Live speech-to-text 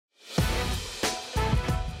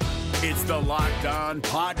It's the Locked On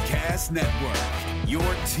Podcast Network, your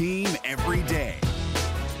team every day.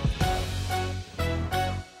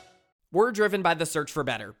 We're driven by the search for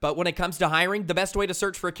better, but when it comes to hiring, the best way to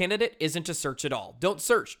search for a candidate isn't to search at all. Don't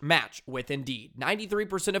search, match with Indeed.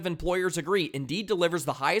 93% of employers agree Indeed delivers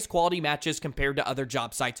the highest quality matches compared to other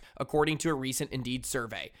job sites, according to a recent Indeed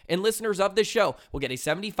survey. And listeners of this show will get a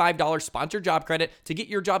 $75 sponsored job credit to get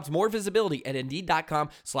your jobs more visibility at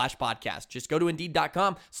Indeed.com/podcast. Just go to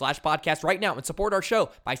Indeed.com/podcast right now and support our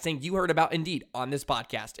show by saying you heard about Indeed on this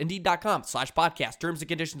podcast. Indeed.com/podcast. Terms and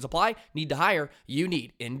conditions apply. Need to hire? You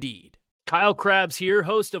need Indeed. Kyle Krabs here,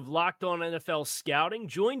 host of Locked On NFL Scouting.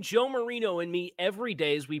 Join Joe Marino and me every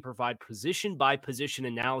day as we provide position-by-position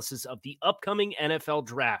analysis of the upcoming NFL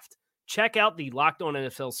Draft. Check out the Locked On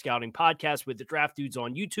NFL Scouting podcast with the Draft Dudes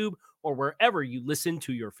on YouTube or wherever you listen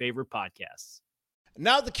to your favorite podcasts.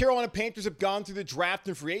 Now that the Carolina Panthers have gone through the draft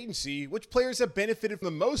and free agency, which players have benefited the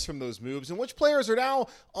most from those moves and which players are now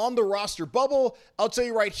on the roster bubble, I'll tell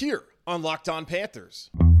you right here on Locked On Panthers.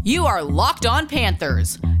 You are Locked On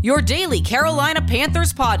Panthers, your daily Carolina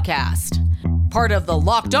Panthers podcast. Part of the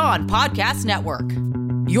Locked On Podcast Network,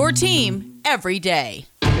 your team every day.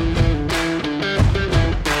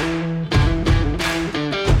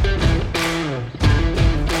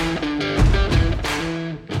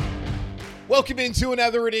 Welcome into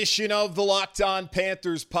another edition of the Locked On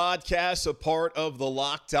Panthers podcast, a part of the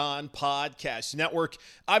Locked On Podcast Network.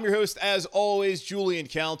 I'm your host, as always, Julian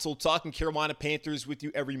Council, talking Carolina Panthers with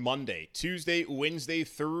you every Monday, Tuesday, Wednesday,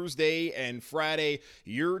 Thursday, and Friday.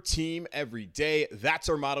 Your team every day. That's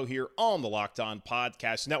our motto here on the Locked On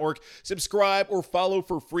Podcast Network. Subscribe or follow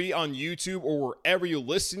for free on YouTube or wherever you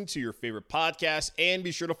listen to your favorite podcasts. And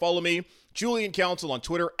be sure to follow me, Julian Council, on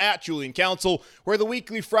Twitter, at Julian Council, where the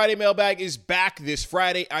weekly Friday mailbag is back this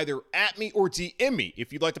Friday. Either at me or DM me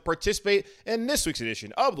if you'd like to participate in this week's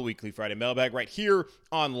edition of the weekly Friday mailbag right here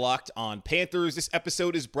on Locked On Panthers. This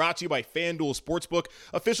episode is brought to you by FanDuel Sportsbook,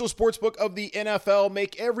 official sportsbook of the NFL.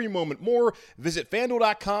 Make every moment more. Visit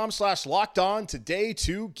FanDuel.com/LockedOn today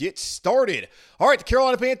to get started. All right, the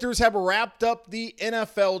Carolina Panthers have wrapped up the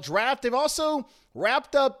NFL draft. They've also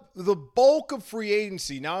wrapped up the bulk of free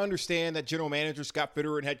agency. Now, I understand that general manager Scott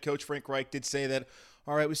Fitterer and head coach Frank Reich did say that,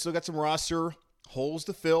 all right, we still got some roster holes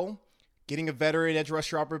to fill. Getting a veteran edge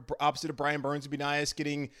rusher opposite of Brian Burns would be nice.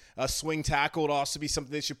 Getting a swing tackle would also be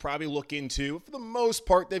something they should probably look into. For the most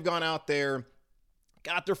part, they've gone out there,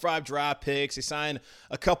 got their 5 draft picks. They signed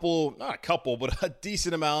not a couple, but a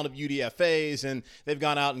decent amount of UDFAs, and they've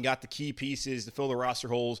gone out and got the key pieces to fill the roster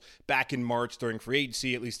holes back in March during free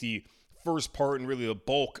agency, at least the first part and really the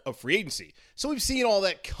bulk of free agency. So we've seen all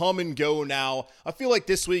that come and go now. I feel like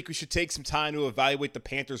this week we should take some time to evaluate the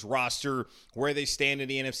Panthers roster, where they stand in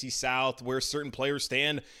the NFC South, where certain players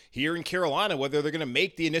stand here in Carolina, whether they're going to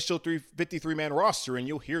make the initial 53-man roster. And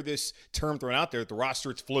you'll hear this term thrown out there, the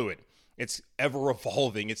roster, it's fluid. It's ever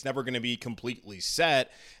evolving. It's never going to be completely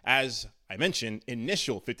set. As I mentioned,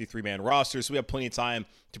 initial 53-man roster. So we have plenty of time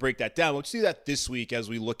to break that down. Let's do that this week as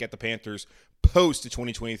we look at the Panthers post the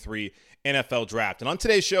 2023 NFL draft. And on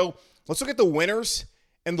today's show, let's look at the winners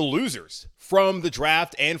and the losers from the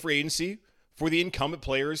draft and free agency for the incumbent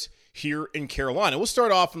players here in Carolina. We'll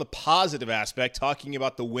start off from the positive aspect, talking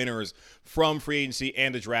about the winners from free agency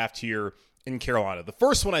and the draft here in Carolina. The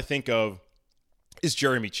first one I think of is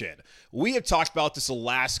Jeremy Chinn. We have talked about this the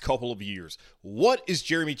last couple of years. What is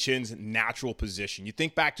Jeremy Chinn's natural position? You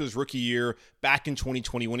think back to his rookie year back in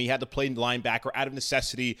 2020 when he had to play linebacker out of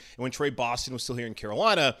necessity, and when Trey Boston was still here in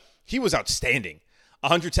Carolina, he was outstanding.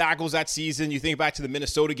 100 tackles that season. You think back to the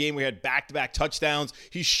Minnesota game where he had back-to-back touchdowns.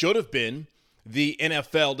 He should have been the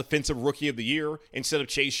NFL Defensive Rookie of the Year instead of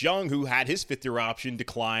Chase Young, who had his fifth-year option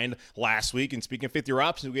declined last week. And speaking of fifth-year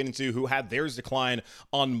options, we'll get into who had theirs decline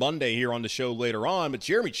on Monday here on the show later on. But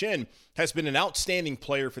Jeremy Chinn has been an outstanding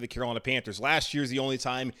player for the Carolina Panthers. Last year's the only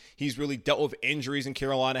time he's really dealt with injuries in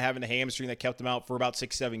Carolina, having a hamstring that kept him out for about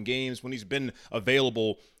 6-7 games. When he's been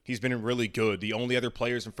available, he's been really good. The only other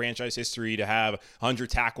players in franchise history to have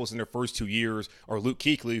 100 tackles in their first 2 years are Luke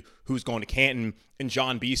Kuechly, who's going to Canton, and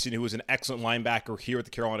John Beeson, who was an excellent linebacker here at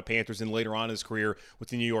the Carolina Panthers and later on in his career with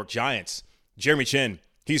the New York Giants. Jeremy Chinn,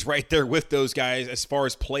 he's right there with those guys as far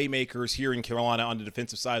as playmakers here in Carolina on the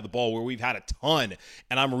defensive side of the ball, where we've had a ton.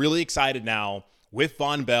 And I'm really excited now with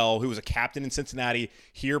Von Bell, who was a captain in Cincinnati,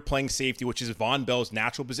 here playing safety, which is Von Bell's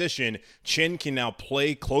natural position. Chinn can now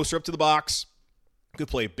play closer up to the box. Could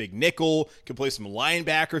play a big nickel, could play some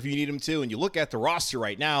linebacker if you need him to. And you look at the roster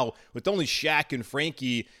right now with only Shaq and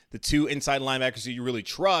Frankie, the two inside linebackers that you really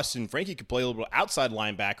trust, and Frankie could play a little bit outside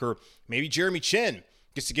linebacker. Maybe Jeremy Chinn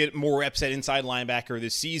gets to get more reps at inside linebacker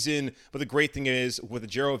this season. But the great thing is, with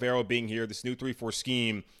Ejiro Evero being here, this new 3-4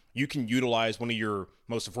 scheme, you can utilize one of your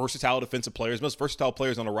most versatile defensive players, most versatile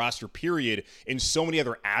players on the roster, period, in so many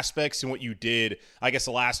other aspects than what you did, I guess,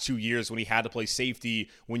 the last 2 years when he had to play safety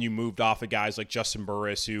when you moved off of guys like Justin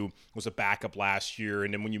Burris, who was a backup last year,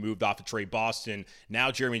 and then when you moved off to Trey Boston.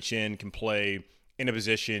 Now Jeremy Chinn can play in a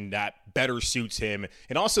position that better suits him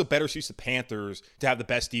and also better suits the Panthers to have the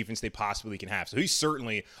best defense they possibly can have. So he's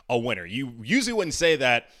certainly a winner. You usually wouldn't say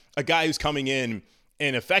that a guy who's coming in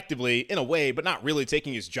and effectively, in a way, but not really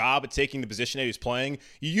taking his job, but taking the position that he's playing,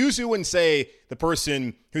 you usually wouldn't say the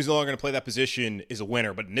person who's no longer going to play that position is a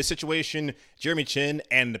winner. But in this situation, Jeremy Chinn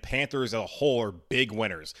and the Panthers as a whole are big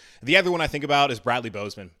winners. The other one I think about is Bradley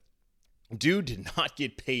Bozeman. Dude did not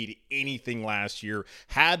get paid anything last year,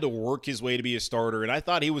 had to work his way to be a starter, and I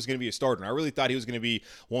thought he was going to be a starter. And I really thought he was going to be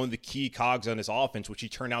one of the key cogs on his offense, which he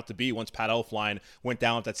turned out to be once Pat Elflein went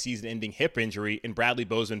down with that season-ending hip injury, and Bradley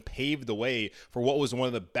Bozeman paved the way for what was one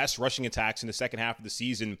of the best rushing attacks in the second half of the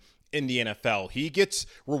season in the NFL. He gets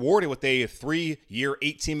rewarded with a 3-year,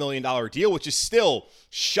 $18 million deal, which is still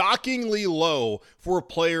shockingly low for a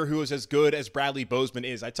player who is as good as Bradley Bozeman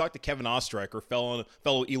is. I talked to Kevin Ostreicher,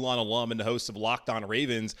 fellow Elon alum and the host of Locked On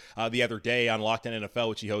Ravens the other day on Locked On NFL,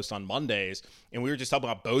 which he hosts on Mondays, and we were just talking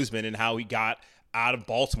about Bozeman and how he got out of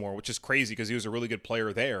Baltimore, which is crazy because he was a really good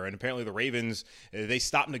player there. And apparently the Ravens, they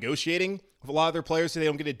stopped negotiating with a lot of their players so they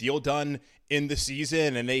don't get a deal done in the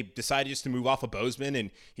season, and they decided just to move off of Bozeman,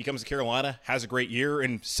 and he comes to Carolina, has a great year,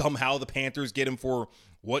 and somehow the Panthers get him for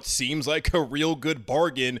what seems like a real good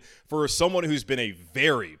bargain for someone who's been a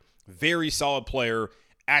very, very solid player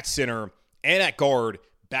at center and at guard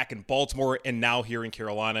back in Baltimore and now here in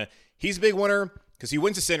Carolina. He's a big winner because he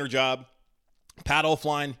wins a center job. Pat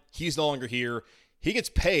Elflein, he's no longer here. He gets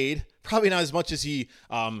paid, probably not as much as he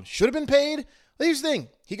should have been paid. But here's the thing.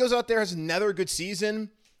 He goes out there, has another good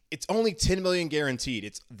season. It's only $10 million guaranteed.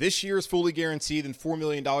 It's this year's fully guaranteed, and $4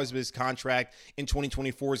 million of his contract in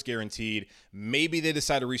 2024 is guaranteed. Maybe they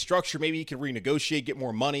decide to restructure. Maybe he can renegotiate, get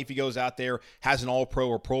more money if he goes out there, has an All-Pro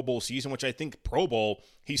or Pro Bowl season, which I think Pro Bowl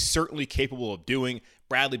he's certainly capable of doing.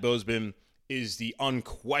 Bradley Bozeman is the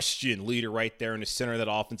unquestioned leader right there in the center of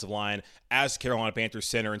that offensive line as Carolina Panthers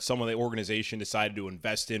center, and someone the organization decided to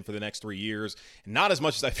invest in for the next 3 years. And not as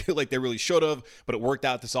much as I feel like they really should have, but it worked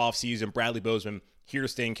out this offseason. Bradley Bozeman here to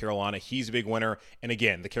stay in Carolina. He's a big winner. And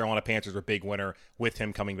again, the Carolina Panthers are a big winner with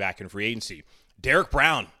him coming back in free agency. Derek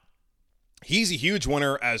Brown, he's a huge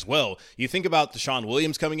winner as well. You think about Deshaun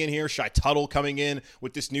Williams coming in here, Shy Tuttle coming in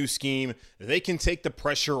with this new scheme. They can take the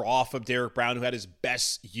pressure off of Derek Brown, who had his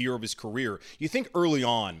best year of his career. You think early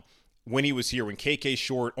on when he was here, when KK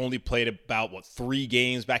Short only played about, 3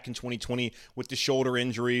 games back in 2020 with the shoulder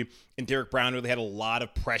injury, and Derek Brown really had a lot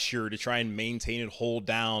of pressure to try and maintain and hold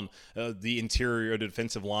down the interior of the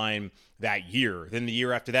defensive line that year. Then the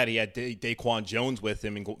year after that, he had Daquan Jones with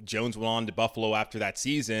him, and Jones went on to Buffalo after that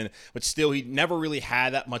season, but still he never really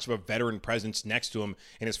had that much of a veteran presence next to him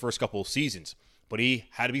in his first couple of seasons. But he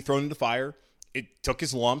had to be thrown into fire. It took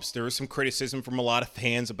his lumps. There was some criticism from a lot of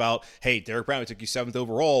fans about, hey, Derek Brown, we took you 7th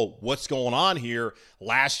overall. What's going on here?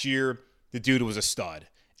 Last year, the dude was a stud.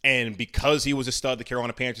 And because he was a stud, the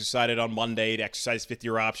Carolina Panthers decided on Monday to exercise his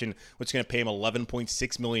 5th-year option, which is going to pay him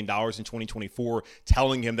 $11.6 million in 2024,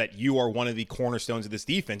 telling him that you are one of the cornerstones of this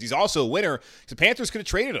defense. He's also a winner because the Panthers could have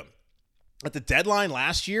traded him. At the deadline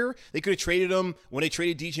last year, they could have traded him when they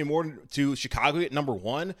traded DJ Moore to Chicago at number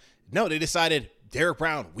 1. No, they decided, Derek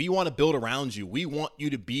Brown, we want to build around you. We want you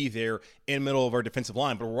to be there in the middle of our defensive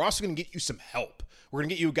line, but we're also going to get you some help. We're going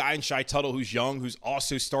to get you a guy in Shy Tuttle who's young, who's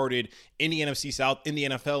also started in the NFC South, in the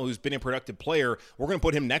NFL, who's been a productive player. We're going to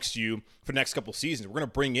put him next to you for the next couple of seasons. We're going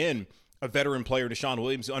to bring in a veteran player, Deshaun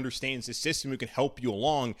Williams, who understands the system, who can help you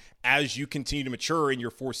along as you continue to mature in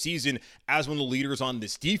your 4th season as one of the leaders on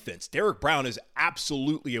this defense. Derek Brown is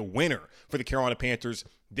absolutely a winner for the Carolina Panthers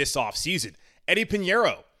this offseason. Eddie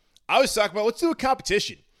Pinheiro, I was talking about, let's do a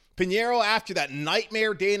competition. Pinheiro, after that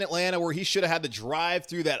nightmare day in Atlanta where he should have had to drive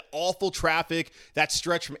through that awful traffic, that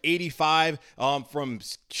stretch from 85 from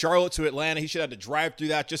Charlotte to Atlanta, he should have had to drive through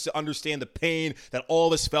that just to understand the pain that all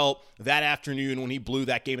of us felt that afternoon when he blew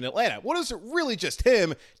that game in Atlanta. What is it really just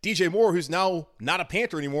him, DJ Moore, who's now not a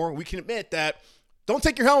Panther anymore? We can admit that. Don't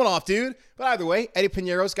take your helmet off, dude. But either way, Eddie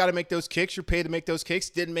Pinheiro's got to make those kicks. You're paid to make those kicks.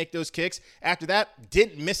 Didn't make those kicks. After that,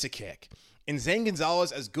 didn't miss a kick. And Zane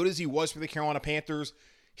Gonzalez, as good as he was for the Carolina Panthers,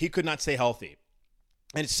 he could not stay healthy.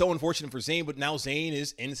 And it's so unfortunate for Zane, but now Zane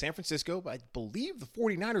is in San Francisco. I believe the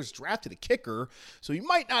 49ers drafted a kicker, so he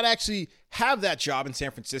might not actually have that job in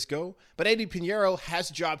San Francisco. But Eddie Pinheiro has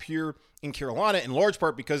a job here in Carolina, in large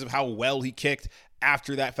part because of how well he kicked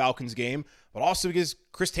after that Falcons game, but also because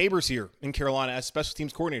Chris Tabor's here in Carolina as special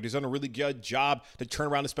teams coordinator. He's done a really good job to turn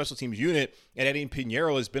around the special teams unit, and Eddie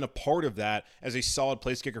Pinheiro has been a part of that as a solid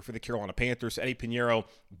place kicker for the Carolina Panthers. Eddie Pinheiro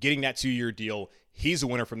getting that 2-year deal. He's a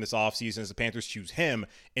winner from this offseason as the Panthers choose him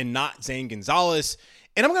and not Zane Gonzalez.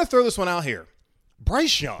 And I'm going to throw this one out here.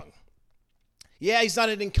 Bryce Young. Yeah, he's not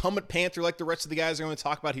an incumbent Panther like the rest of the guys I'm going to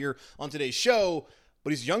talk about here on today's show, but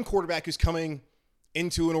he's a young quarterback who's coming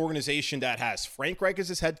into an organization that has Frank Reich as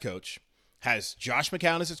his head coach, has Josh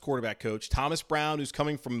McCown as his quarterback coach, Thomas Brown, who's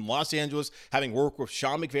coming from Los Angeles, having worked with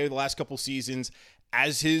Sean McVay the last couple seasons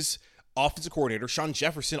as his offensive coordinator. Sean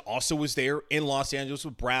Jefferson also was there in Los Angeles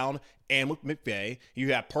with Brown and with McVay.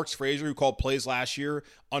 You have Parks Frazier, who called plays last year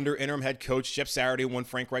under interim head coach Jeff Saturday when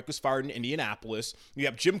Frank Reich was fired in Indianapolis. You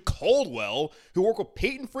have Jim Caldwell, who worked with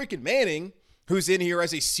Peyton freaking Manning, who's in here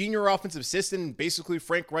as a senior offensive assistant, basically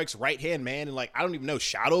Frank Reich's right-hand man, and I don't even know,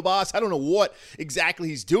 shadow boss. I don't know what exactly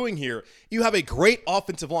he's doing here. You have a great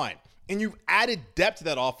offensive line, and you've added depth to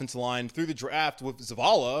that offensive line through the draft with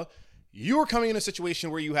Zavala. You are coming in a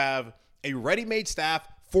situation where you have a ready-made staff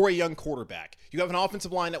for a young quarterback. You have an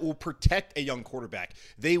offensive line that will protect a young quarterback.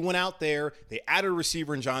 They went out there, they added a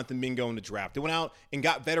receiver in Jonathan Mingo in the draft. They went out and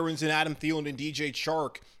got veterans in Adam Thielen and DJ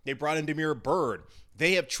Chark. They brought in Demir Bird.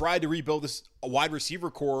 They have tried to rebuild this wide receiver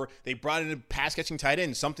core. They brought in a pass-catching tight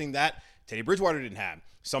end, something that Teddy Bridgewater didn't have,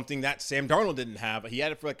 something that Sam Darnold didn't have. He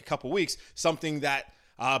had it for a couple weeks, something that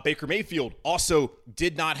Baker Mayfield also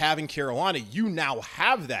did not have in Carolina. You now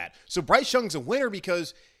have that. So Bryce Young's a winner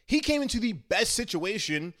because he came into the best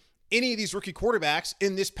situation any of these rookie quarterbacks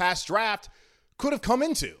in this past draft could have come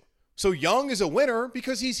into. So Young is a winner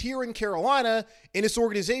because he's here in Carolina, and this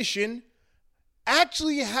organization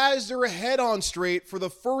actually has their head on straight for the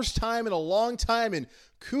first time in a long time. And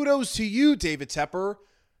kudos to you, David Tepper,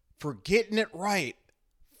 for getting it right.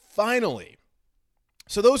 Finally.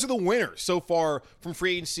 So those are the winners so far from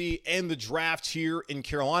free agency and the draft here in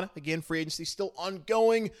Carolina. Again, free agency still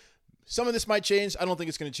ongoing. Some of this might change. I don't think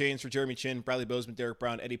it's going to change for Jeremy Chin, Bradley Bozeman, Derek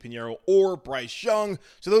Brown, Eddie Pinheiro, or Bryce Young.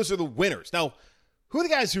 So those are the winners. Now, who are the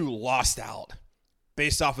guys who lost out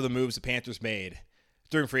based off of the moves the Panthers made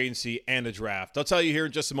during free agency and the draft? I'll tell you here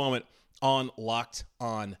in just a moment on Locked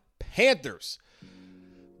On Panthers.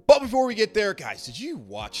 But before we get there, guys, did you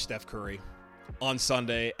watch Steph Curry on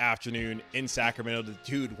Sunday afternoon in Sacramento? The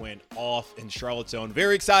dude went off in Charlottetown.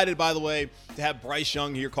 Very excited, by the way, to have Bryce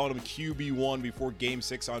Young here, calling him QB1 before Game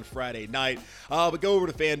 6 on Friday night. But go over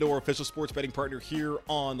to FanDuel, our official sports betting partner here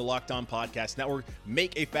on the Locked On Podcast Network.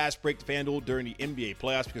 Make a fast break to FanDuel during the NBA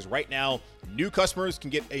playoffs because right now, new customers can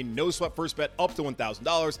get a no-sweat first bet up to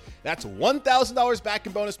 $1,000. That's $1,000 back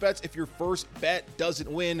in bonus bets if your first bet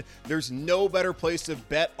doesn't win. There's no better place to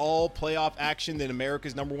bet all playoff action than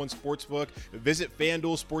America's #1 sportsbook. Visit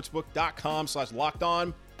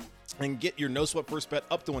FanDuelSportsbook.com/lockedon and get your no-sweat first bet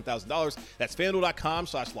up to $1,000. That's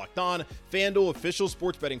FanDuel.com/lockedon. FanDuel, official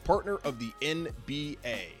sports betting partner of the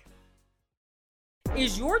NBA.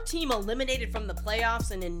 Is your team eliminated from the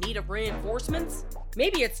playoffs and in need of reinforcements?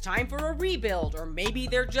 Maybe it's time for a rebuild, or maybe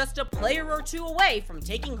they're just a player or two away from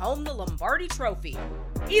taking home the Lombardi Trophy.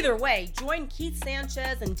 Either way, join Keith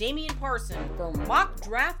Sanchez and Damian Parson for Mock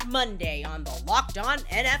Draft Monday on the Locked On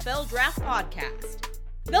NFL Draft Podcast.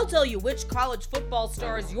 They'll tell you which college football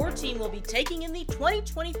stars your team will be taking in the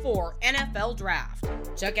 2024 NFL Draft.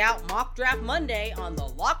 Check out Mock Draft Monday on the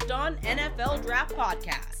Locked On NFL Draft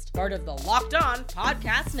Podcast, part of the Locked On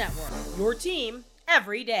Podcast Network. Your team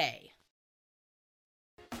every day.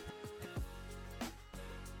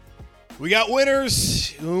 We got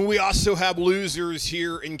winners. We also have losers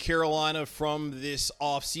here in Carolina from this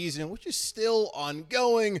offseason, which is still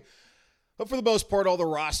ongoing. But for the most part, all the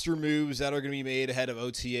roster moves that are going to be made ahead of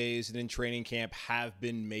OTAs and in training camp have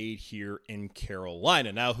been made here in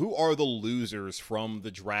Carolina. Now, who are the losers from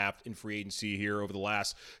the draft and free agency here over the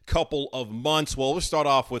last couple of months? Well, we'll start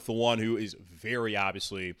off with the one who is very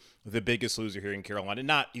obviously the biggest loser here in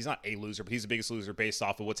Carolina. He's not a loser, but he's the biggest loser based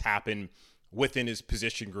off of what's happened within his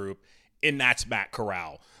position group, and that's Matt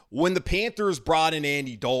Corral. When the Panthers brought in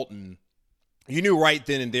Andy Dalton, you knew right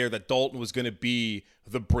then and there that Dalton was going to be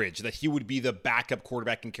the bridge, that he would be the backup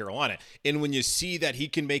quarterback in Carolina. And when you see that he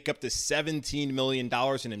can make up to $17 million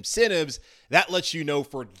in incentives, that lets you know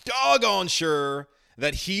for doggone sure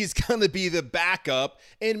that he's going to be the backup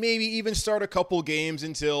and maybe even start a couple games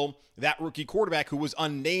until that rookie quarterback, who was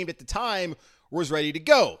unnamed at the time, was ready to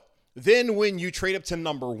go. Then when you trade up to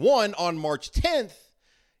number 1 on March 10th,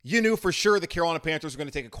 you knew for sure the Carolina Panthers were going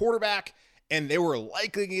to take a quarterback, and they were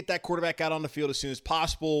likely to get that quarterback out on the field as soon as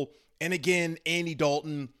possible. And again, Andy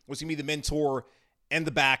Dalton was going to be the mentor and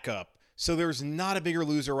the backup. So there's not a bigger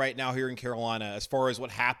loser right now here in Carolina as far as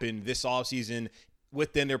what happened this offseason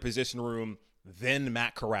within their position room than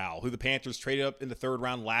Matt Corral, who the Panthers traded up in the third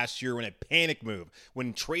round last year in a panic move.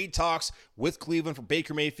 When trade talks with Cleveland for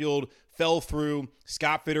Baker Mayfield fell through,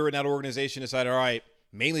 Scott Fitter and that organization decided, all right,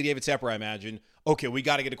 mainly David Tepper, I imagine, okay, we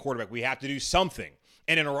got to get a quarterback. We have to do something.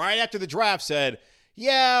 And then right after the draft said,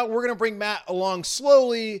 yeah, we're going to bring Matt along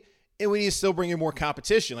slowly, and we need to still bring in more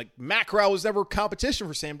competition. Like, Matt Corral was never competition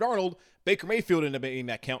for Sam Darnold. Baker Mayfield ended up being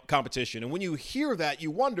that competition. And when you hear that,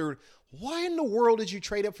 you wonder, why in the world did you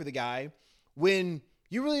trade up for the guy when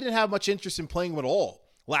you really didn't have much interest in playing him at all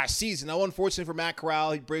last season? Now, unfortunately for Matt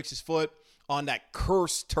Corral, he breaks his foot on that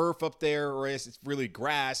cursed turf up there, or it's really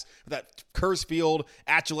grass, that cursed field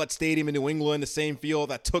at Gillette Stadium in New England, the same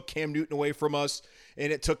field that took Cam Newton away from us,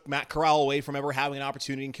 and it took Matt Corral away from ever having an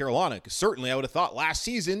opportunity in Carolina. Because certainly I would have thought last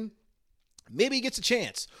season, maybe he gets a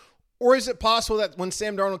chance. Or is it possible that when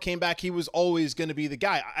Sam Darnold came back, he was always going to be the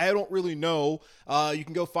guy? I don't really know. You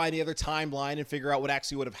can go find the other timeline and figure out what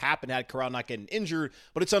actually would have happened had Corral not getting injured.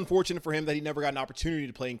 But it's unfortunate for him that he never got an opportunity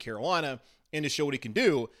to play in Carolina and to show what he can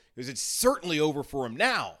do, because it's certainly over for him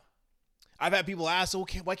now. I've had people ask,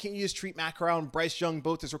 okay, why can't you just treat Matt Corral and Bryce Young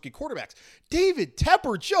both as rookie quarterbacks? David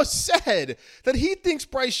Tepper just said that he thinks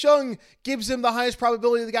Bryce Young gives him the highest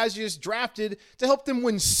probability of the guys he just drafted to help them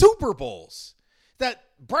win Super Bowls. That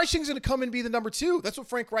Bryce Young's going to come in and be the number 2. That's what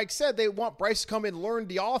Frank Reich said. They want Bryce to come in and learn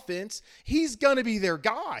the offense. He's going to be their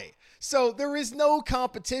guy. So there is no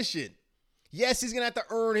competition. Yes, he's going to have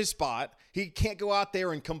to earn his spot. He can't go out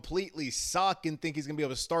there and completely suck and think he's going to be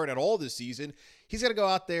able to start at all this season. He's got to go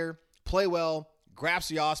out there, play well, grasp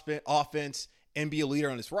the offense, and be a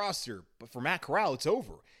leader on his roster. But for Matt Corral, it's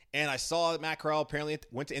over. And I saw that Matt Corral apparently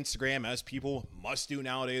went to Instagram, as people must do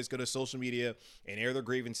nowadays, go to social media and air their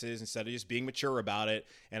grievances instead of just being mature about it.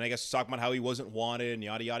 And I guess talking about how he wasn't wanted and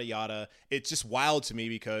yada, yada, yada. It's just wild to me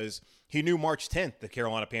because he knew March 10th the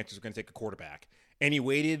Carolina Panthers were going to take a quarterback. And he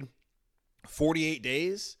waited 48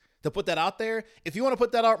 days to put that out there. If you want to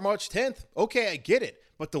put that out March 10th, okay, I get it.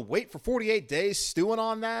 But to wait for 48 days stewing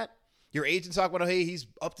on that, your agent's talking about, hey, he's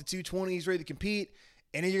up to 220, he's ready to compete,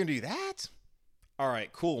 and then you're going to do that? All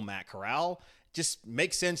right, cool, Matt Corral. Just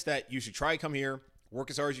makes sense that you should try to come here,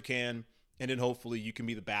 work as hard as you can, and then hopefully you can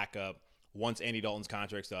be the backup once Andy Dalton's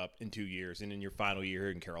contract's up in 2 years and in your final year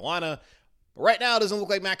here in Carolina. But right now, it doesn't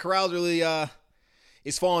look like Matt Corral's really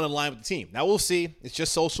is falling in line with the team. Now, we'll see. It's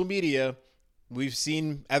just social media. We've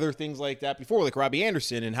seen other things like that before, like Robbie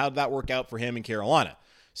Anderson, and how did that work out for him in Carolina?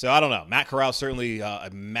 So I don't know. Matt Corral's certainly a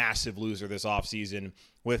massive loser this offseason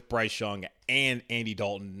with Bryce Young and Andy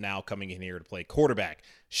Dalton now coming in here to play quarterback.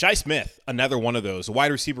 Shi Smith, another one of those. The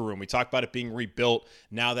wide receiver room. We talked about it being rebuilt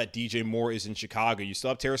now that DJ Moore is in Chicago. You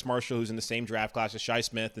still have Terrace Marshall, who's in the same draft class as Shi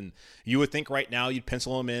Smith, and you would think right now you'd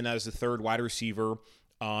pencil him in as the third wide receiver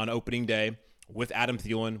on opening day with Adam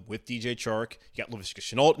Thielen, with DJ Chark. You got Laviska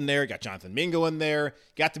Shenault in there. You got Jonathan Mingo in there.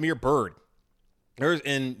 You got Damiere Byrd.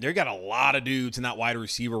 They got a lot of dudes in that wide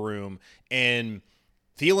receiver room, and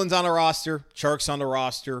Thielen's on the roster, Chark's on the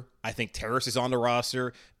roster. I think Terrace is on the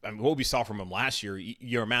roster. I mean, what we saw from him last year,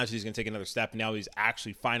 you imagine he's going to take another step. Now he's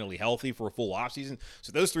actually finally healthy for a full offseason.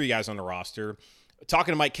 So those three guys on the roster.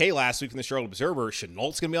 Talking to Mike Kay last week from the Charlotte Observer,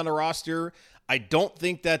 Shenault's going to be on the roster. I don't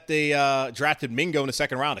think that they drafted Mingo in the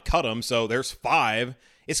second round to cut him, so there's 5.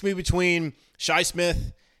 It's going to be between Shi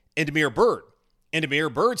Smith and Damiere Byrd. And Damiere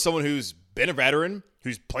Byrd's someone who's been a veteran,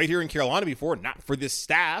 who's played here in Carolina before, not for this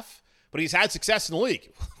staff, but he's had success in the league.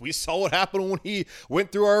 We saw what happened when he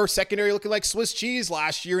went through our secondary looking like Swiss cheese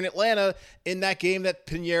last year in Atlanta in that game that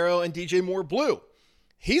Pinheiro and DJ Moore blew.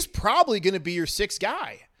 He's probably going to be your 6th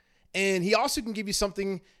guy. And he also can give you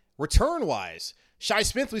something return-wise. Shi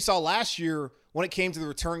Smith, we saw last year when it came to the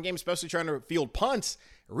return game, especially trying to field punts,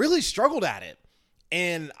 really struggled at it.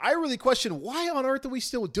 And I really question, why on earth are we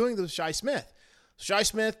still doing this with Shi Smith? Shi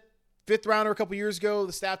Smith, 5th rounder a couple years ago.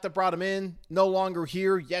 The staff that brought him in, no longer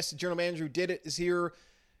here. Yes, the general manager who did it is here.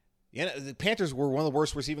 The Panthers were one of the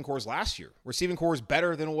worst receiving corps last year. Receiving corps is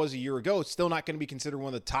better than it was a year ago. It's still not going to be considered one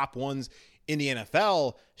of the top ones in the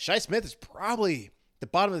NFL. Shi Smith is probably the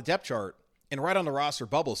bottom of the depth chart and right on the roster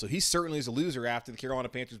bubble. So he certainly is a loser after the Carolina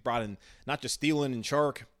Panthers brought in not just Thielen and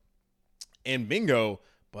Chark and Mingo,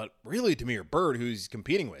 but really Damiere Byrd, who he's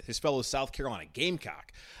competing with, his fellow South Carolina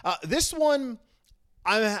Gamecock. This one,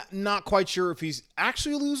 I'm not quite sure if he's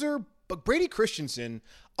actually a loser, but Brady Christensen,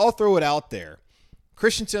 I'll throw it out there.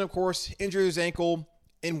 Christensen, of course, injured his ankle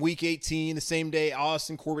in Week 18, the same day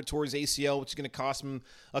Austin Corbett tore his ACL, which is going to cost him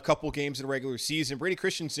a couple games in the regular season. Brady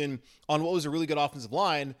Christensen, on what was a really good offensive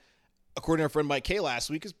line, according to our friend Mike Kay last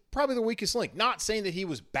week, is probably the weakest link. Not saying that he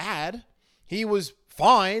was bad. He was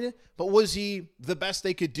fine, but was he the best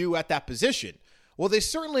they could do at that position? Well, they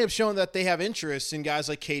certainly have shown that they have interest in guys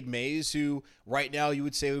like Cade Mays, who right now you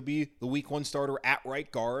would say would be the week 1 starter at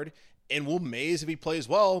right guard. And will Mays, if he plays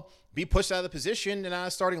well, be pushed out of the position and out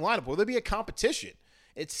of starting lineup? Will there be a competition?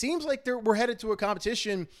 It seems like we're headed to a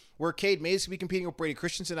competition where Cade Mays could be competing with Brady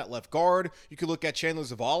Christensen at left guard. You could look at Chandler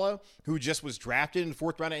Zavala, who just was drafted in the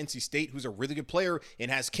 4th round at NC State, who's a really good player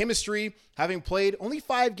and has chemistry, having played only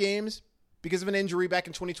 5 games because of an injury back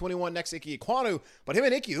in 2021 next to Ike Ekwonu. But him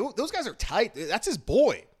and Ike, those guys are tight. That's his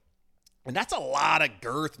boy. And that's a lot of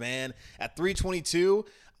girth, man. At 322,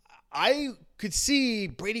 I could see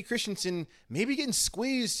Brady Christensen maybe getting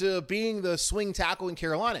squeezed to being the swing tackle in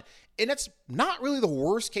Carolina. And that's not really the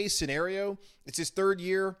worst case scenario. It's his 3rd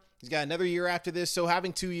year. He's got another year after this. So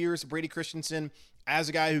having 2 years of Brady Christensen as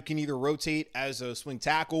a guy who can either rotate as a swing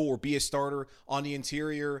tackle or be a starter on the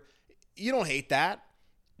interior, you don't hate that.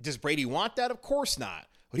 Does Brady want that? Of course not.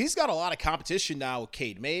 But he's got a lot of competition now with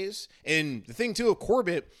Cade Mays. And the thing, too, of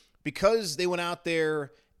Corbett, because they went out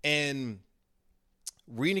there and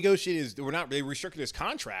renegotiated they restricted his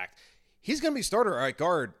contract, he's going to be starter at right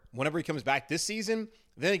guard whenever he comes back this season,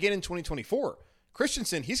 then again in 2024.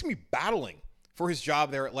 Christensen, he's going to be battling for his job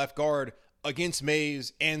there at left guard against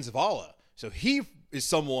Mays and Zavala. So he is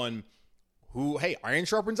someone who, hey, iron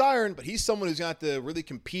sharpens iron, but he's someone who's going to have to really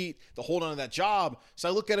compete to hold on to that job. So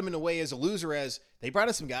I look at him in a way as a loser, as they brought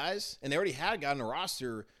in some guys, and they already had a guy on the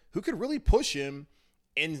roster who could really push him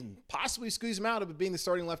and possibly squeeze him out of being the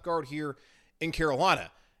starting left guard here in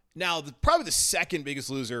Carolina. Now, probably the second biggest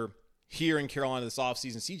loser here in Carolina this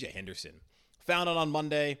offseason, CJ Henderson. Found out on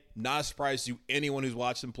Monday, not a surprise to anyone who's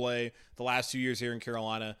watched him play the last 2 years here in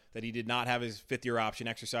Carolina, that he did not have his 5th-year option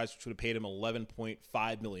exercised, which would have paid him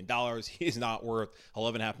 $11.5 million. He is not worth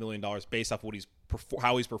 $11.5 million based off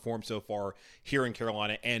how he's performed so far here in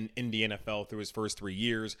Carolina and in the NFL through his first 3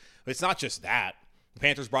 years. But it's not just that. The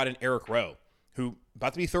Panthers brought in Eric Rowe, who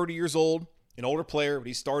about to be 30 years old, an older player, but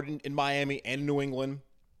he started in Miami and New England.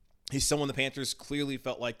 He's someone the Panthers clearly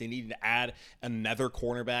felt like they needed to add another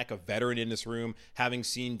cornerback, a veteran in this room, having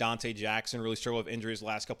seen Dante Jackson really struggle with injuries the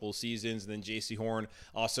last couple of seasons, and then J.C. Horn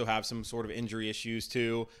also have some sort of injury issues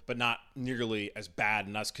too, but not nearly as bad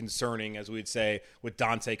and as concerning as we'd say with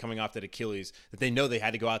Dante coming off that Achilles, that they know they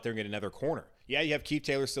had to go out there and get another corner. Yeah, you have Keith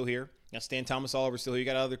Taylor still here. You got Stan Thomas Oliver still here. You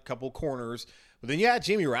got other couple corners. But then you have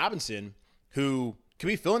Jamie Robinson, who could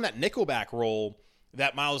be filling that nickelback role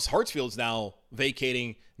that Miles Hartsfield's now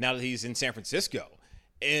vacating now that he's in San Francisco.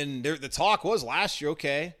 And the talk was last year,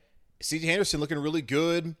 okay, C.J. Henderson looking really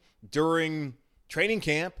good during training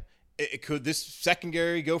camp. Could this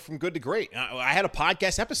secondary go from good to great? I had a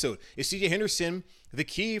podcast episode. Is C.J. Henderson the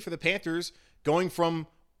key for the Panthers going from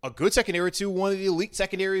a good secondary to one of the elite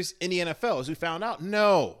secondaries in the NFL? As we found out,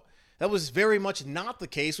 no. That was very much not the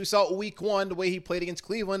case. We saw week 1, the way he played against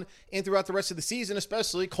Cleveland, and throughout the rest of the season,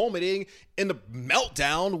 especially culminating in the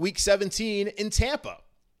meltdown week 17 in Tampa.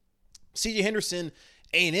 C.J. Henderson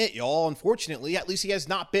ain't it, y'all. Unfortunately, at least he has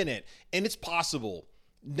not been it. And it's possible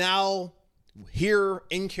now here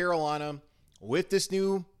in Carolina with this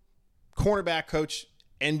new cornerback coach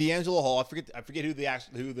and D'Angelo Hall. I forget who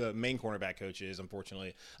the main cornerback coach is,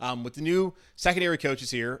 unfortunately. With the new secondary coaches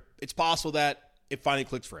here, it's possible that it finally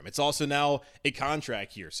clicked for him. It's also now a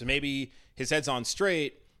contract year. So maybe his head's on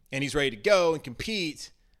straight and he's ready to go and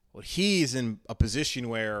compete. Well, he's in a position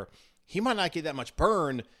where he might not get that much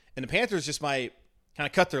burn, and the Panthers just might kind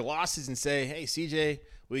of cut their losses and say, hey, CJ,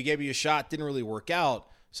 we gave you a shot, didn't really work out.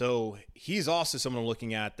 So he's also someone I'm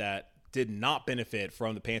looking at that did not benefit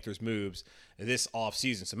from the Panthers' moves this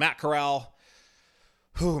offseason. So Matt Corral,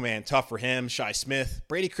 tough for him. Shi Smith,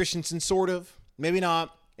 Brady Christensen, sort of, maybe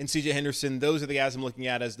not. And C.J. Henderson, those are the guys I'm looking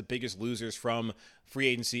at as the biggest losers from free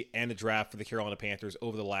agency and the draft for the Carolina Panthers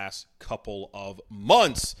over the last couple of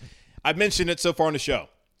months. I've mentioned it so far on the show.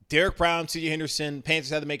 Derek Brown, C.J. Henderson, Panthers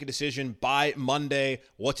had to make a decision by Monday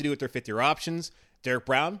what to do with their 5th-year options. Derek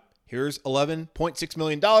Brown, here's $11.6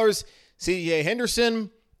 million. C.J. Henderson,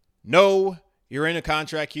 no, you're in a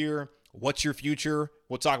contract here. What's your future?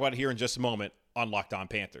 We'll talk about it here in just a moment on Locked On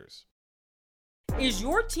Panthers. Is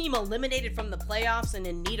your team eliminated from the playoffs and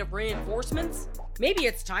in need of reinforcements? Maybe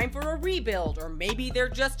it's time for a rebuild, or maybe they're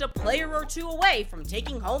just a player or two away from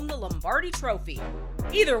taking home the Lombardi Trophy.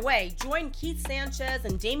 Either way, join Keith Sanchez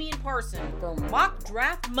and Damian Parson for Mock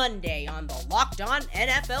Draft Monday on the Locked On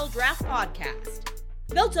NFL Draft Podcast.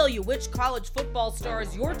 They'll tell you which college football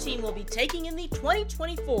stars your team will be taking in the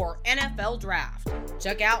 2024 NFL Draft.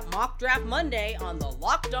 Check out Mock Draft Monday on the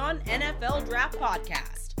Locked On NFL Draft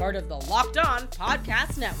Podcast, part of the Locked On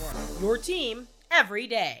Podcast Network, your team every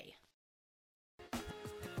day.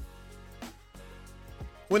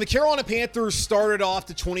 When the Carolina Panthers started off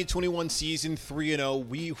the 2021 season 3-0,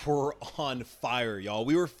 we were on fire, y'all.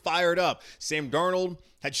 We were fired up. Sam Darnold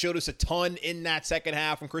had showed us a ton in that second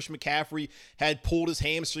half when Christian McCaffrey had pulled his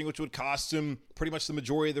hamstring, which would cost him pretty much the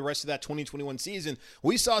majority of the rest of that 2021 season.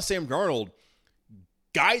 We saw Sam Darnold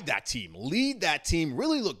guide that team, lead that team,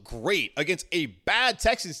 really look great against a bad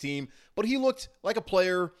Texans team, but he looked like a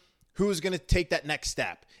player who was going to take that next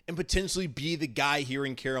step and potentially be the guy here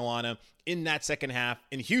in Carolina in that second half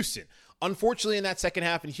in Houston. Unfortunately, in that second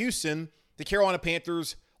half in Houston, the Carolina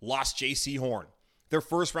Panthers lost J.C. Horn, their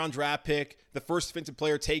first-round draft pick, the first defensive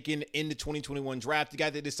player taken in the 2021 draft, the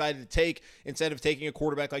guy they decided to take instead of taking a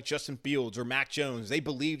quarterback like Justin Fields or Mac Jones. They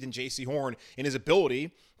believed in J.C. Horn and his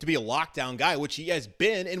ability to be a lockdown guy, which he has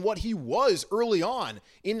been and what he was early on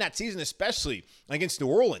in that season, especially against New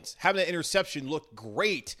Orleans. Having that interception looked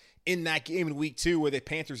great in that game in week 2 where the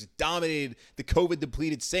Panthers dominated the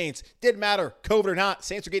COVID-depleted Saints. Didn't matter, COVID or not,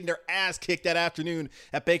 Saints were getting their ass kicked that afternoon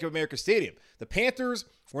at Bank of America Stadium. The Panthers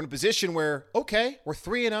were in a position where, okay, we're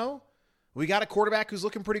 3-0. We got a quarterback who's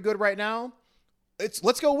looking pretty good right now.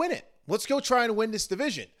 Let's go win it. Let's go try and win this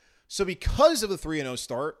division. So because of the 3-0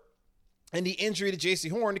 start and the injury to J.C.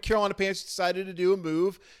 Horn, the Carolina Panthers decided to do a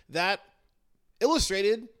move that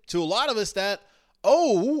illustrated to a lot of us that,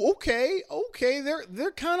 okay,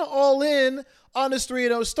 they're kind of all in on this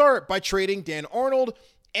 3-0 start by trading Dan Arnold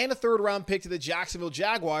and a third-round pick to the Jacksonville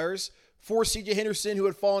Jaguars for C.J. Henderson, who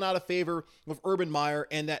had fallen out of favor with Urban Meyer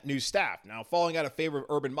and that new staff. Now, falling out of favor of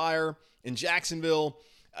Urban Meyer in Jacksonville,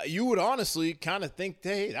 you would honestly kind of think,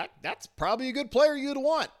 hey, that's probably a good player you'd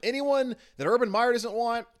want. Anyone that Urban Meyer doesn't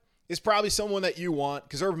want is probably someone that you want,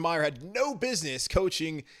 because Urban Meyer had no business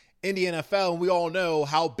coaching in the NFL, and we all know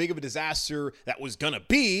how big of a disaster that was going to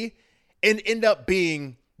be and end up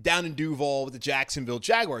being down in Duval with the Jacksonville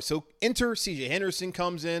Jaguars. So enter C.J. Henderson,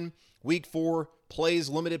 comes in week 4, plays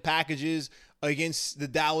limited packages against the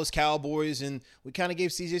Dallas Cowboys, and we kind of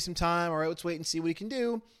gave C.J. some time. All right, let's wait and see what he can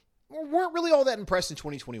do. We weren't really all that impressed in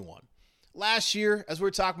 2021. Last year, as we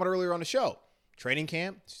were talking about earlier on the show, training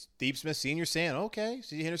camp, Steve Smith Sr. saying, okay,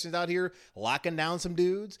 C.J. Henderson's out here locking down some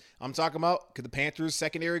dudes. I'm talking about, could the Panthers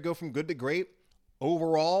secondary go from good to great?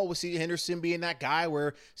 Overall, with C.J. Henderson being that guy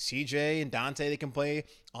where C.J. and Dante, they can play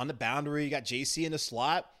on the boundary. You got J.C. in the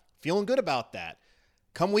slot. Feeling good about that.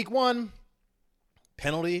 Come week 1,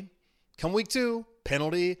 penalty. Come week 2,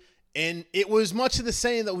 penalty. And it was much of the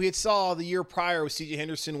same that we had saw the year prior with C.J.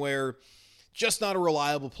 Henderson, where just not a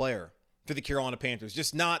reliable player for the Carolina Panthers.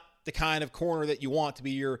 Just not the kind of corner that you want to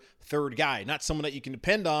be your third guy. Not someone that you can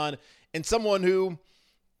depend on, and someone who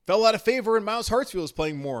fell out of favor, and Miles Hartsfield is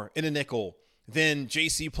playing more in a nickel than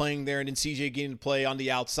JC playing there, and then CJ getting to play on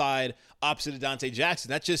the outside opposite of Dante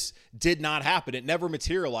Jackson. That just did not happen. It never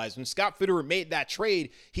materialized. When Scott Fitterer made that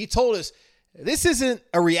trade, he told us this isn't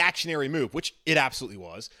a reactionary move, which it absolutely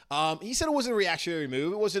was. He said it wasn't a reactionary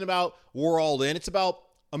move. It wasn't about we're all in. It's about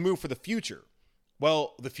a move for the future.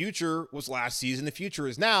 Well, the future was last season. The future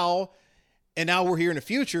is now. And now we're here in the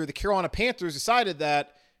future. The Carolina Panthers decided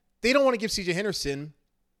that they don't want to give C.J. Henderson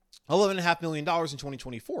 $11.5 million in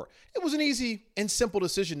 2024. It was an easy and simple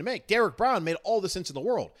decision to make. Derek Brown made all the sense in the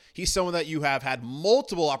world. He's someone that you have had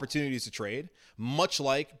multiple opportunities to trade, much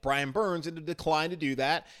like Brian Burns, and declined to do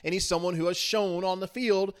that. And he's someone who has shown on the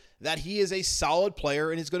field that he is a solid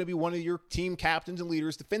player and is going to be one of your team captains and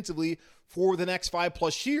leaders defensively for the next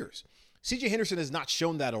 5+ years. C.J. Henderson has not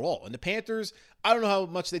shown that at all. And the Panthers, I don't know how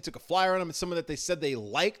much they took a flyer on him. It's someone that they said they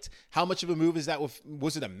liked. How much of a move is that?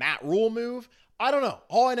 Was it a Matt Rule move? I don't know.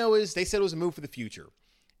 All I know is they said it was a move for the future.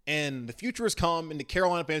 And the future has come, and the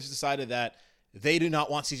Carolina Panthers decided that they do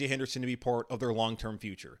not want C.J. Henderson to be part of their long-term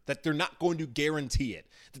future, that they're not going to guarantee it,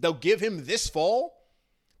 that they'll give him this fall,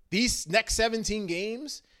 these next 17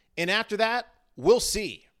 games, and after that, we'll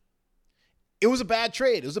see. It was a bad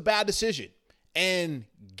trade. It was a bad decision. And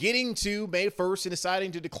getting to May 1st and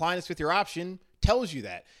deciding to decline his fifth-year option tells you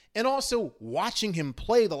that. And also, watching him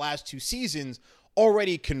play the last 2 seasons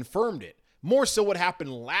already confirmed it. More so what happened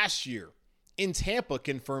last year in Tampa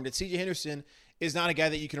confirmed that C.J. Henderson is not a guy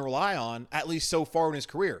that you can rely on, at least so far in his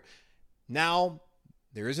career. Now,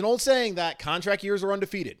 there is an old saying that contract years are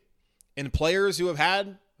undefeated. And players who have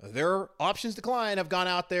had their options decline have gone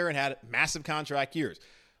out there and had massive contract years.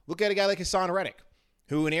 Look at a guy like Hassan Reddick,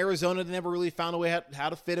 who in Arizona never really found a way how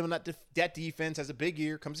to fit him in that defense, has a big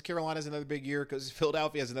year, comes to Carolina, has another big year, because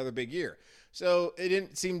Philadelphia has another big year. So it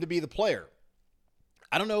didn't seem to be the player.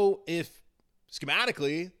 I don't know if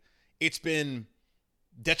schematically it's been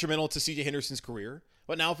detrimental to C.J. Henderson's career,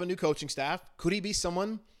 but now with a new coaching staff, could he be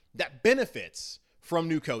someone that benefits from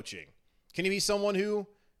new coaching? Can he be someone who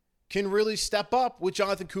can really step up with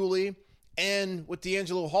Jonathan Cooley and with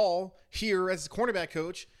D'Angelo Hall here as the cornerback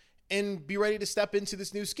coach and be ready to step into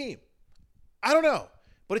this new scheme? I don't know.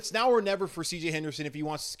 But it's now or never for C.J. Henderson if he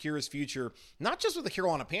wants to secure his future, not just with the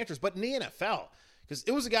Carolina Panthers, but in the NFL. Because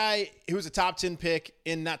it was a guy who was a top 10 pick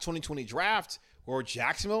in that 2020 draft where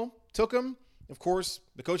Jacksonville took him. Of course,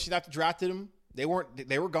 the coaching staff that drafted him, they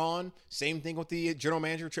were gone. Same thing with the general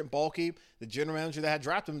manager, Trent Baalke. The general manager that had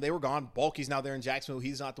drafted him, they were gone. Baalke's now there in Jacksonville.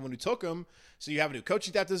 He's not the one who took him. So you have a new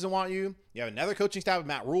coaching staff that doesn't want you. You have another coaching staff with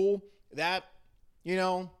Matt Rule that,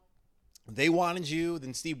 they wanted you.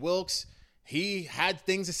 Then Steve Wilkes, he had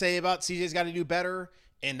things to say about CJ's got to do better,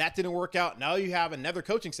 and that didn't work out. Now you have another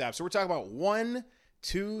coaching staff. So we're talking about 1,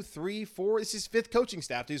 2, 3, 4. This is 5th coaching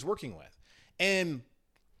staff that he's working with. And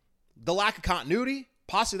the lack of continuity,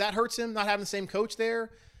 possibly that hurts him, not having the same coach there.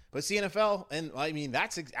 But it's the NFL, and I mean,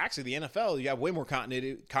 that's actually the NFL. You have way more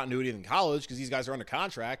continuity than college because these guys are under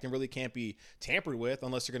contract and really can't be tampered with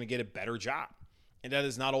unless they're going to get a better job. And that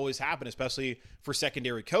does not always happen, especially for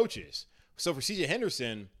secondary coaches. So for C.J.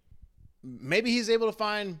 Henderson, maybe he's able to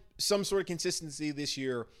find some sort of consistency this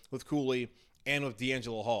year with Cooley and with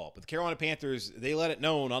D'Angelo Hall. But the Carolina Panthers, they let it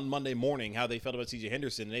known on Monday morning how they felt about C.J.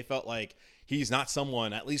 Henderson, and they felt like he's not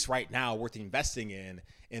someone, at least right now, worth investing in,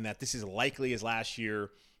 and that this is likely his last year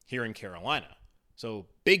here in Carolina. So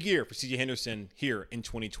big year for C.J. Henderson here in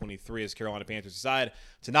 2023 as Carolina Panthers decide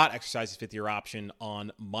to not exercise his 5th-year option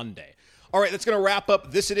on Monday. All right, that's going to wrap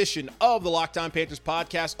up this edition of the Locked On Panthers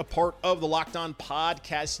podcast, a part of the Locked On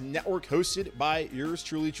Podcast Network, hosted by yours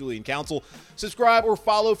truly, Julian Council. Subscribe or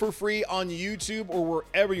follow for free on YouTube or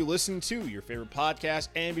wherever you listen to your favorite podcast.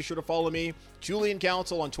 And be sure to follow me, Julian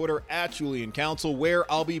Council, on Twitter at Julian Council, where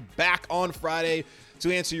I'll be back on Friday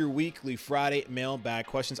to answer your weekly Friday mailbag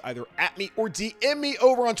questions, either at me or DM me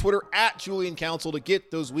over on Twitter at Julian Council to get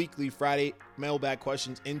those weekly Friday mailbag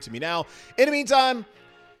questions into me. Now, in the meantime,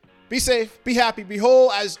 be safe, be happy, be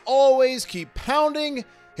whole. As always, keep pounding,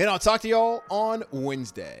 and I'll talk to y'all on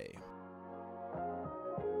Wednesday.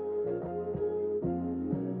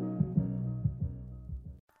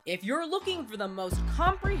 If you're looking for the most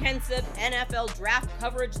comprehensive NFL draft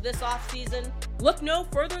coverage this offseason, look no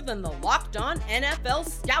further than the Locked On NFL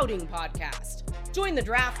Scouting Podcast. Join the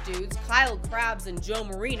draft dudes, Kyle Krabs and Joe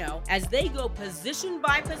Marino, as they go position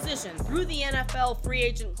by position through the NFL free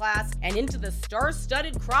agent class and into the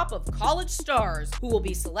star-studded crop of college stars who will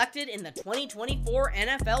be selected in the 2024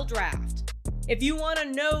 NFL Draft. If you want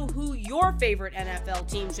to know who your favorite NFL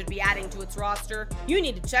team should be adding to its roster, you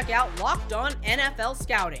need to check out Locked On NFL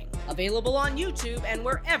Scouting, available on YouTube and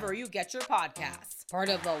wherever you get your podcasts. Part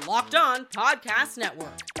of the Locked On Podcast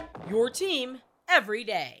Network, your team every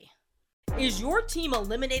day. Is your team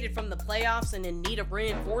eliminated from the playoffs and in need of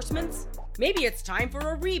reinforcements? Maybe it's time for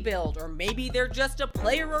a rebuild, or maybe they're just a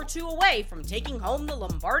player or two away from taking home the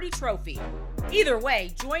Lombardi Trophy. Either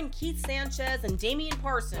way, join Keith Sanchez and Damian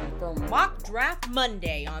Parson for Mock Draft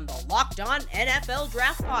Monday on the Locked On NFL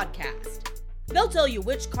Draft Podcast. They'll tell you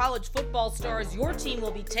which college football stars your team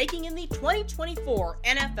will be taking in the 2024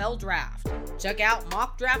 NFL Draft. Check out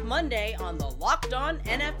Mock Draft Monday on the Locked On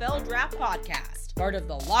NFL Draft Podcast, part of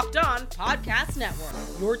the Locked On Podcast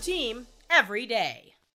Network, your team every day.